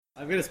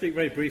I'm going to speak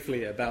very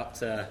briefly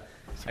about a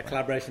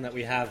collaboration that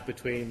we have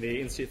between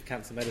the Institute for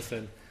Cancer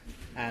Medicine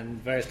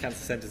and various cancer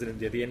centres in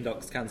India, the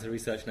Indox Cancer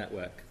Research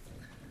Network.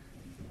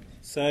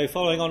 So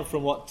following on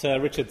from what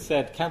Richard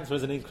said, cancer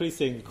is an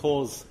increasing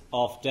cause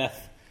of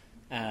death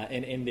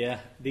in India.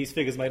 These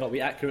figures may not be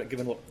accurate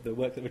given the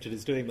work that Richard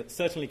is doing, but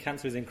certainly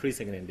cancer is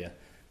increasing in India,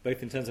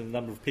 both in terms of the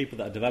number of people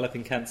that are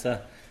developing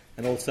cancer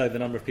and also the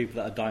number of people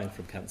that are dying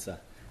from cancer.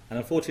 And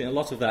unfortunately, a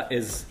lot of that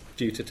is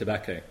due to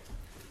tobacco.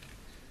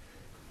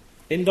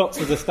 Indox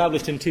was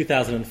established in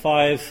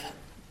 2005,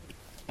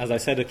 as I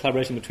said, a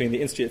collaboration between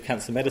the Institute of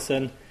Cancer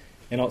Medicine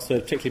in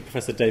Oxford, particularly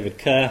Professor David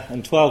Kerr,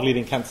 and 12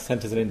 leading cancer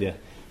centres in India.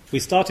 We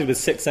started with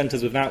 6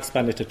 centres, we've now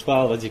expanded to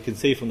 12, as you can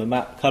see from the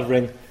map,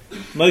 covering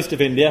most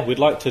of India. We'd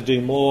like to do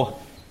more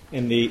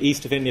in the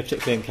east of India,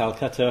 particularly in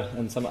Calcutta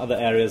and some other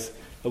areas,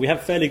 but we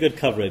have fairly good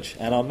coverage,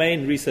 and our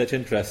main research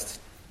interests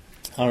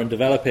are in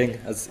developing,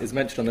 as is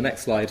mentioned on the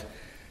next slide,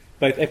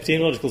 both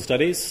epidemiological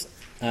studies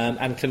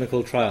and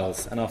clinical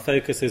trials, and our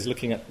focus is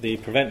looking at the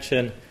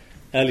prevention,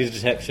 early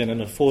detection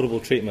and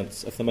affordable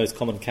treatments of the most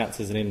common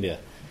cancers in India.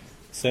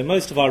 So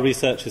most of our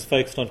research is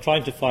focused on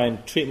trying to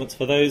find treatments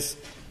for those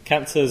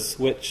cancers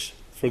which,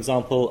 for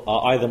example,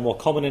 are either more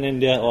common in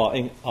India or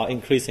are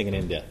increasing in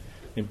India.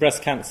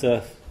 Breast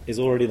cancer is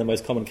already the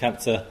most common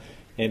cancer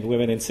in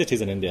women in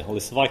cities in India, although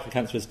cervical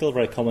cancer is still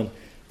very common,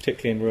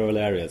 particularly in rural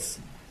areas.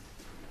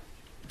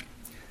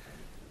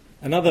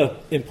 Another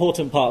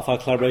important part of our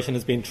collaboration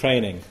has been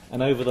training,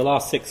 and over the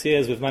last 6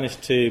 years we've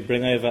managed to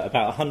bring over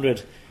about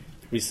 100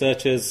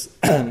 researchers,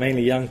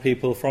 mainly young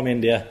people from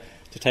India,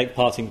 to take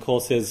part in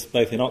courses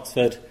both in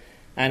Oxford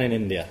and in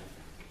India.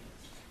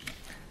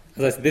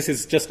 As I said, this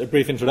is just a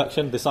brief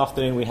introduction. This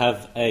afternoon we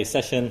have a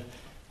session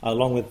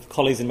along with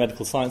colleagues in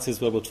medical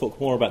sciences where we'll talk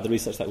more about the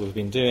research that we've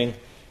been doing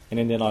in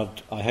India, and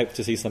I hope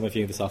to see some of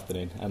you this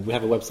afternoon. And we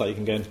have a website you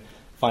can go and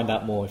find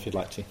out more if you'd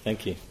like to.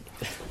 Thank you.